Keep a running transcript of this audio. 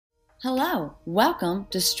Hello, welcome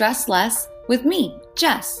to Stress Less with me,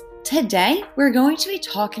 Jess. Today, we're going to be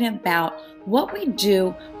talking about what we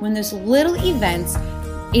do when those little events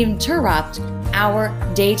interrupt our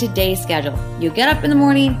day-to-day schedule. You get up in the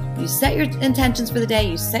morning, you set your intentions for the day,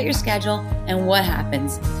 you set your schedule, and what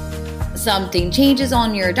happens? Something changes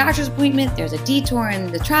on your doctor's appointment, there's a detour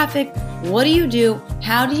in the traffic. What do?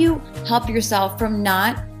 How do you help yourself from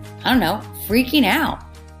not, freaking out?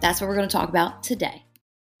 That's what we're going to talk about today.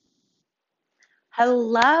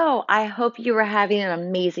 Hello, I hope you are having an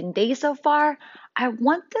amazing day so far. I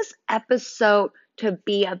want this episode to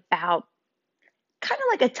be about kind of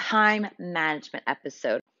like a time management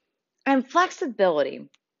episode and flexibility.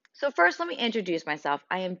 So first, let me introduce myself.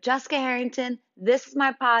 I am Jessica Harrington. This is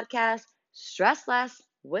my podcast, Stress Less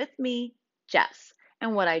with me, Jess.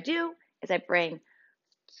 And what I do is I bring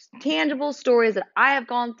tangible stories that I have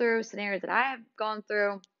gone through, scenarios that I have gone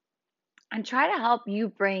through, and try to help you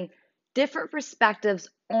bring different perspectives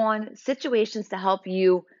on situations to help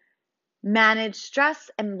you manage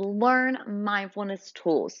stress and learn mindfulness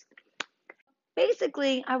tools.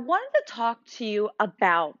 Basically, I wanted to talk to you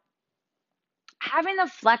about having the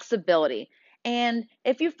flexibility. And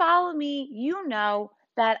if you follow me, you know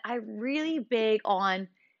that I'm really big on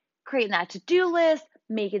creating that to-do list,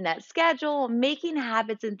 making that schedule, making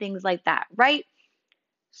habits and things like that, right?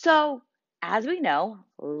 So, as we know,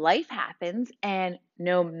 life happens, and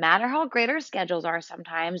no matter how great our schedules are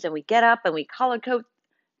sometimes, and we get up and we color code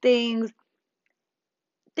things,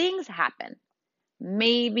 things happen.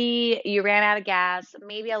 Maybe you ran out of gas,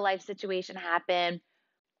 maybe a life situation happened,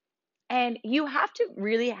 and you have to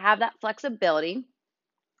really have that flexibility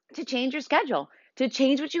to change your schedule, to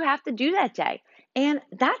change what you have to do that day. And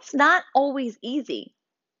that's not always easy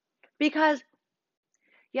because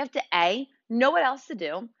you have to know what else to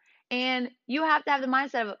do, and you have to have the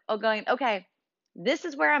mindset of going, okay, this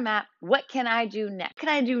is where I'm at. What can I do next? What can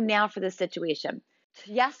I do now for this situation?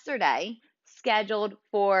 Yesterday, scheduled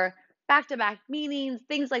for back-to-back meetings,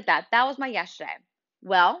 things like that. That was my yesterday.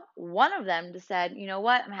 Well, one of them just said, you know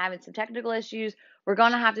what? I'm having some technical issues. We're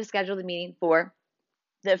going to have to schedule the meeting for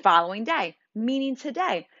the following day, meaning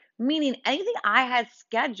today, meaning anything I had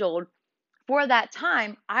scheduled for that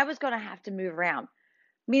time, I was going to have to move around.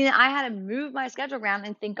 Meaning I had to move my schedule around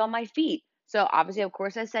and think on my feet. So obviously, of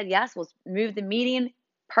course, I said yes, we'll move the meeting.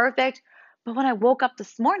 Perfect. But when I woke up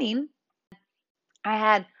this morning, I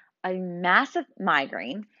had a massive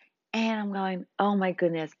migraine and I'm going, oh my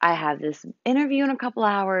goodness, I have this interview in a couple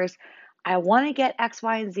hours. I want to get X,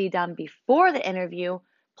 Y, and Z done before the interview.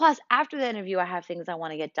 Plus, after the interview, I have things I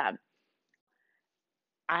want to get done.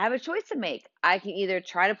 I have a choice to make. I can either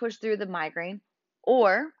try to push through the migraine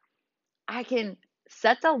or I can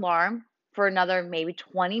set the alarm for another maybe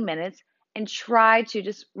 20 minutes and try to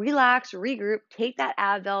just relax, regroup, take that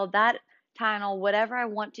Advil, that Tylenol, whatever I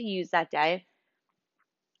want to use that day,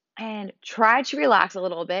 and try to relax a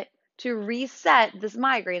little bit to reset this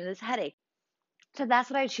migraine, this headache. So that's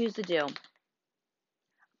what I choose to do.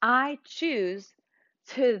 I choose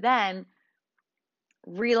to then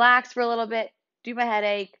relax for a little bit, do my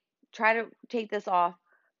headache, try to take this off.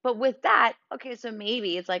 But with that, okay, so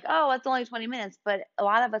maybe it's like, oh, it's only 20 minutes. But a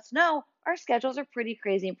lot of us know our schedules are pretty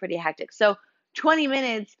crazy and pretty hectic. So 20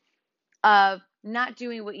 minutes of not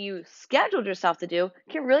doing what you scheduled yourself to do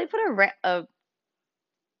can really put a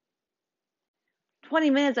 20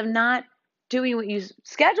 minutes of not doing what you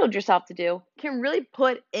scheduled yourself to do can really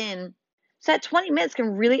put in. So that 20 minutes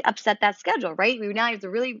can really upset that schedule, right? We now have to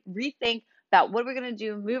really rethink about what we're going to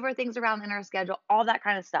do, move our things around in our schedule, all that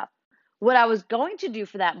kind of stuff. What I was going to do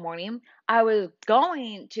for that morning, I was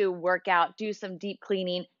going to work out, do some deep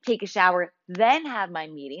cleaning, take a shower, then have my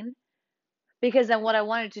meeting. Because then what I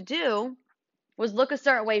wanted to do was look a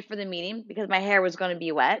certain way for the meeting because my hair was going to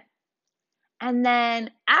be wet. And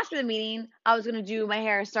then after the meeting, I was going to do my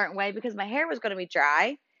hair a certain way because my hair was going to be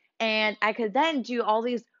dry. And I could then do all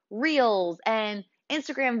these reels and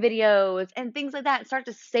Instagram videos and things like that and start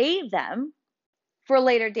to save them for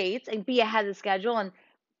later dates and be ahead of the schedule and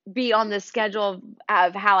be on the schedule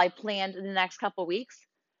of how I planned in the next couple of weeks.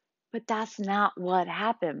 But that's not what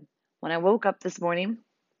happened. When I woke up this morning,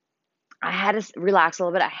 I had to relax a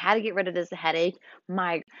little bit. I had to get rid of this headache.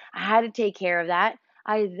 I had to take care of that.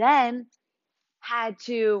 I then had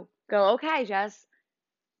to go, okay, Jess,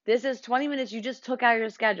 this is 20 minutes you just took out of your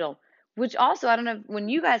schedule, which also, I don't know, when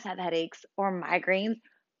you guys have headaches or migraines,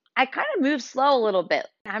 I kind of move slow a little bit.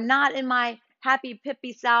 I'm not in my happy,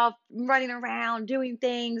 pippy self, running around, doing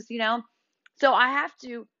things, So I have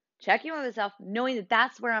to check in with myself, knowing that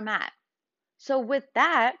that's where I'm at. So with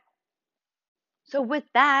that,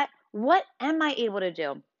 what am I able to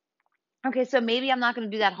do? Okay, so maybe I'm not going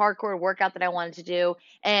to do that hardcore workout that I wanted to do,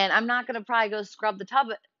 and I'm not going to probably go scrub the tub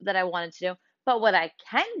that I wanted to do. But what I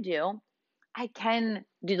can do, I can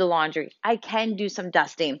do the laundry. I can do some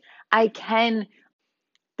dusting. I can,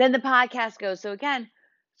 then the podcast goes. So again,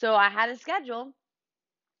 so I had a schedule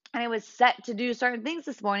and I was set to do certain things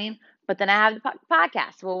this morning, but then I have the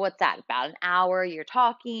podcast. Well, what's that? About an hour. You're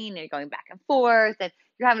talking, you're going back and forth, and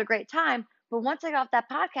you're having a great time. But once I got off that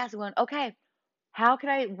podcast, I went, okay,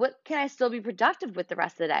 what can I still be productive with the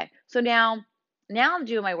rest of the day? So now I'm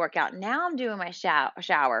doing my workout. Now I'm doing my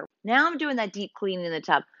shower. Now I'm doing that deep cleaning in the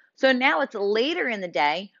tub. So now it's later in the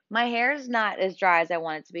day. My hair is not as dry as I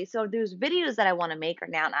want it to be. So those videos that I want to make are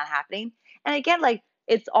now not happening. And again, like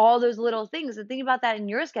it's all those little things. And think about that in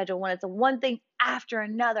your schedule when it's a one thing after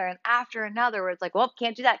another and after another, where it's like, well,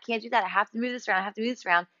 can't do that, can't do that. I have to move this around. I have to move this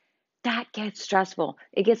around. That gets stressful.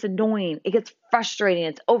 It gets annoying. It gets frustrating.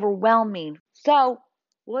 It's overwhelming. So,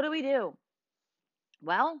 what do?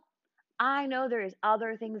 Well, I know there's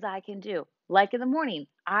other things I can do. Like in the morning,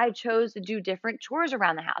 I chose to do different chores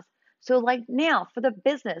around the house. So, like now for the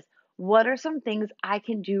business, what are some things I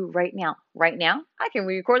can do right now? Right now, I can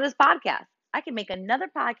record this podcast. I can make another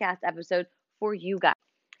podcast episode for you guys.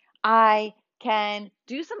 I can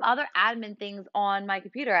do some other admin things on my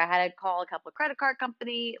computer. I had to call a couple of credit card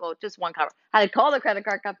company, well, just one cover. I had to call the credit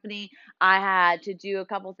card company. I had to do a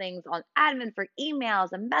couple things on admin for emails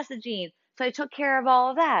and messaging. So I took care of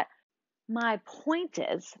all of that. My point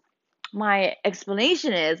is, my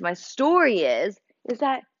explanation is, my story is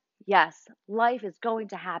that yes, life is going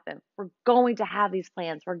to happen. We're going to have these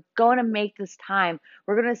plans. We're going to make this time.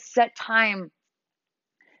 We're going to set time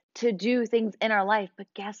to do things in our life, but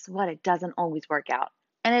guess what? It doesn't always work out.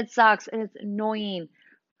 And it sucks and it's annoying.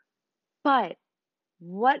 But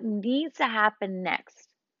what needs to happen next?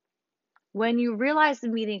 When you realize the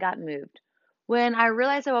meeting got moved, when I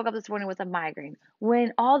realized I woke up this morning with a migraine,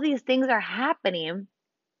 when all these things are happening,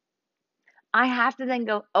 I have to then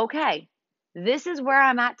go, okay, this is where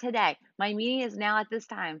I'm at today. My meeting is now at this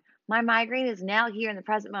time. My migraine is now here in the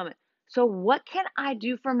present moment. So, what can I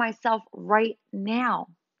do for myself right now?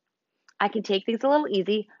 I can take things a little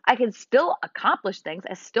easy. I can still accomplish things.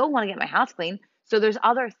 I still want to get my house clean. So there's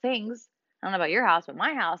other things. I don't know about your house, but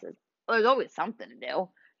my house is there's always something to do,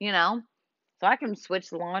 you know? So I can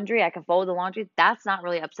switch the laundry, I can fold the laundry. That's not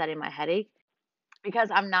really upsetting my headache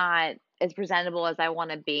because I'm not as presentable as I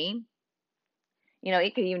want to be. You know,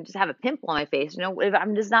 it could even just have a pimple on my face. You know, if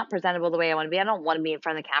I'm just not presentable the way I want to be, I don't want to be in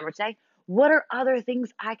front of the camera today. What are other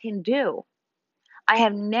things I can do? I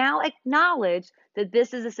have now acknowledged that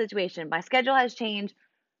this is a situation. My schedule has changed.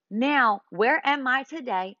 Now, where am I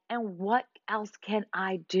today and what else can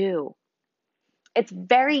I do? It's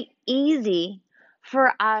very easy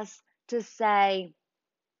for us to say,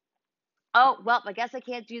 oh, well, I guess I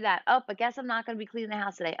can't do that. Oh, I guess I'm not going to be cleaning the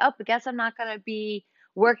house today. Oh, I guess I'm not going to be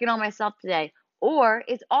working on myself today. Or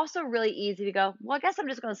it's also really easy to go, well, I guess I'm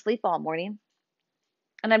just going to sleep all morning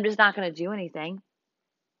and I'm just not going to do anything.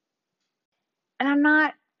 And I'm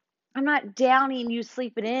not downing you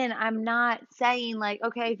sleeping in. I'm not saying like,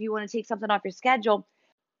 okay, if you want to take something off your schedule.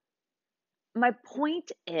 My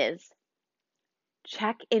point is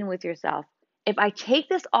check in with yourself. If I take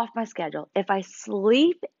this off my schedule, if I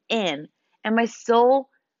sleep in, am I still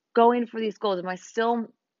going for these goals? Am I still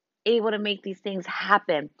able to make these things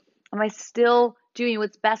happen? Am I still doing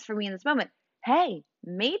what's best for me in this moment? Hey,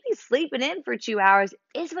 maybe sleeping in for 2 hours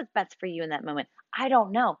is what's best for you in that moment. I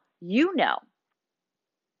don't know. You know.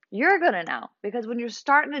 You're going to know because when you're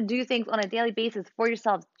starting to do things on a daily basis for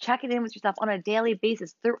yourself, checking in with yourself on a daily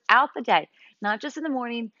basis throughout the day, not just in the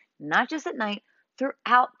morning, not just at night,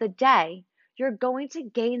 throughout the day, you're going to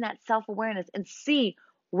gain that self awareness and see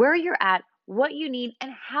where you're at, what you need,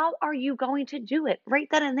 and how are you going to do it right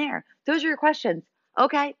then and there. Those are your questions.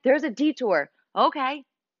 Okay, there's a detour. Okay,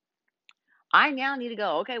 I now need to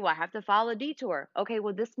go. Okay, well, I have to follow a detour. Okay,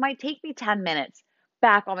 well, this might take me 10 minutes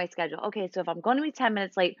back on my schedule. Okay, so if I'm going to be 10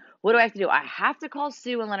 minutes late, what do I have to do? I have to call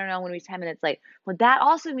Sue and let her know I'm going to be 10 minutes late. Well, that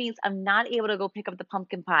also means I'm not able to go pick up the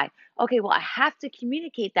pumpkin pie. Okay, well, I have to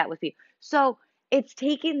communicate that with you. So it's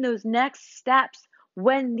taking those next steps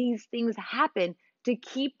when these things happen to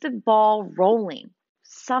keep the ball rolling.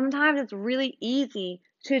 Sometimes it's really easy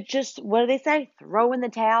to just, what do they say? Throw in the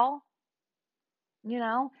towel, you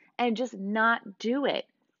know, and just not do it.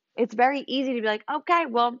 It's very easy to be like, okay,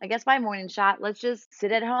 well, I guess my morning shot, let's just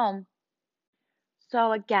sit at home.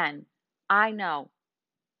 So again, I know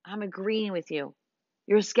I'm agreeing with you.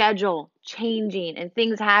 Your schedule changing and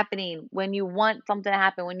things happening when you want something to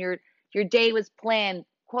happen, when your day was planned,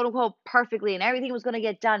 quote unquote, perfectly and everything was going to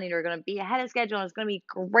get done and you're going to be ahead of schedule and it's going to be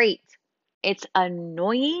great. It's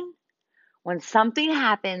annoying, when something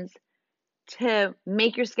happens to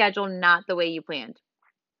make your schedule not the way you planned.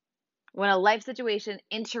 When a life situation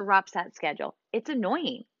interrupts that schedule, it's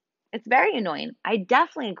annoying. It's very annoying. I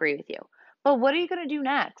definitely agree with you. But what are you going to do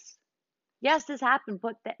next? Yes, this happened,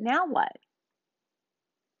 but now what?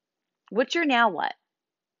 What's your now what?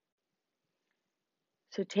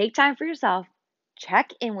 So take time for yourself,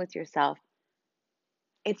 check in with yourself.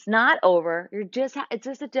 It's not over. It's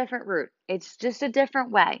just a different route. It's just a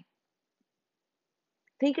different way.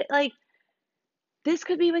 Think like this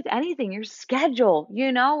could be with anything, your schedule,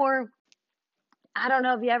 or I don't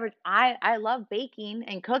know if you ever I love baking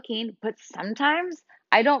and cooking, but sometimes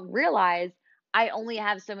I don't realize I only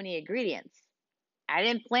have so many ingredients. I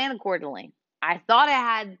didn't plan accordingly. I thought I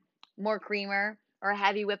had more creamer or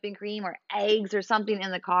heavy whipping cream or eggs or something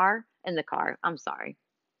in the car. I'm sorry.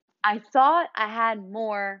 I thought I had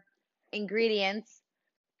more ingredients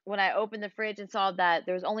when I opened the fridge and saw that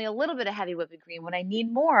there was only a little bit of heavy whipping cream when I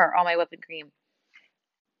need more on my whipping cream.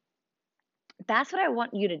 That's what I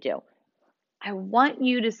want you to do. I want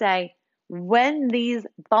you to say, when these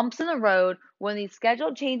bumps in the road, when these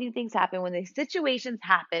schedule changing things happen, when these situations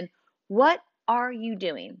happen, what are you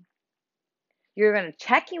doing? You're going to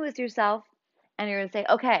check in with yourself and you're going to say,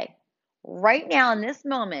 okay, right now in this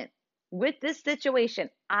moment, with this situation,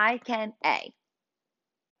 I can A.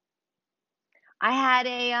 I had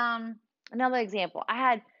another example. I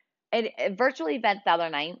had a virtual event the other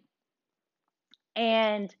night,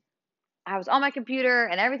 and I was on my computer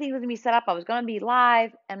and everything was gonna be set up. I was gonna be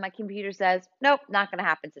live, and my computer says, nope, not gonna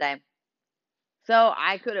happen today. So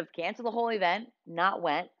I could have canceled the whole event, not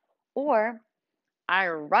went, or I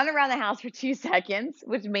run around the house for 2 seconds,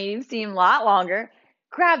 which made it seem a lot longer,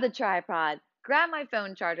 grab the tripod, grab my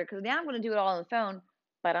phone charger, because now I'm gonna do it all on the phone.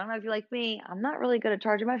 But I don't know if you're like me, I'm not really good at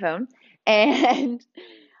charging my phone. And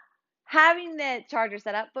having the charger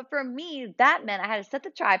set up. But for me, that meant I had to set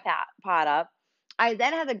the tripod up. I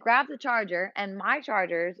then had to grab the charger, and my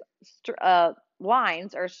charger's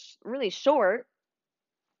lines are really short.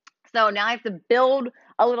 So now I have to build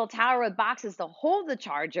a little tower with boxes to hold the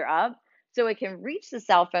charger up so it can reach the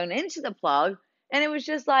cell phone into the plug. And it was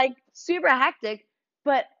just like super hectic.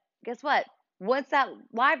 But guess what? Once that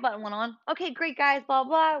live button went on, okay, great guys, blah,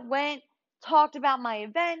 blah, went, talked about my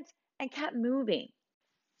event, and kept moving.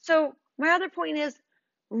 So my other point is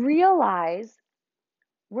realize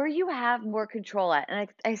where you have more control at. And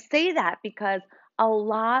I say that because a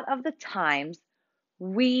lot of the times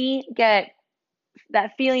we get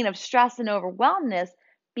that feeling of stress and overwhelmness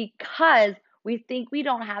because we think we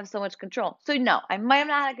don't have so much control. So no, I might have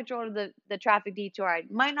not had control of the traffic detour. I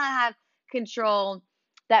might not have control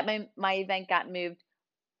that my event got moved,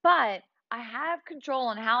 but I have control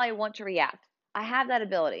on how I want to react. I have that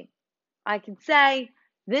ability. I can say,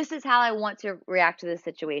 this is how I want to react to this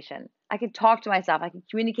situation. I can talk to myself. I can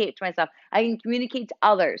communicate to myself. I can communicate to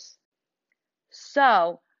others.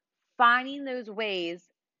 So, finding those ways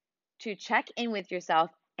to check in with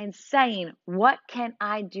yourself and saying, what can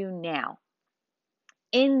I do now?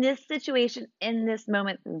 In this situation, in this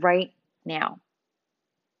moment, right now.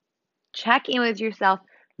 Check in with yourself.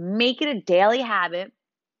 Make it a daily habit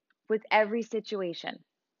with every situation.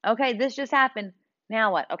 Okay, this just happened.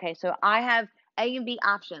 Now what? Okay, so I have A and B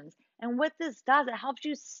options. And what this does, it helps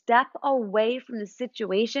you step away from the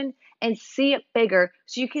situation and see it bigger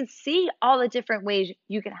so you can see all the different ways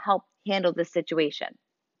you can help handle this situation.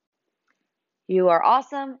 You are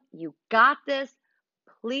awesome. You got this.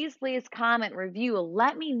 Please, please comment, review.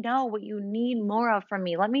 Let me know what you need more of from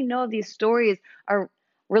me. Let me know if these stories are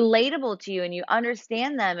relatable to you and you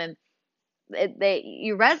understand them and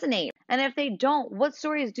you resonate. And if they don't, what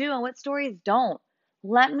stories do and what stories don't?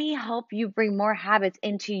 Let me help you bring more habits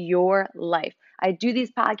into your life. I do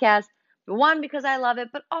these podcasts, one, because I love it,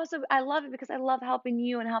 but also I love it because I love helping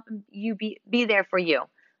you and helping you be there for you.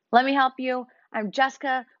 Let me help you. I'm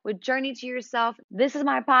Jessica with Journey to Yourself. This is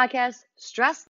my podcast, Stress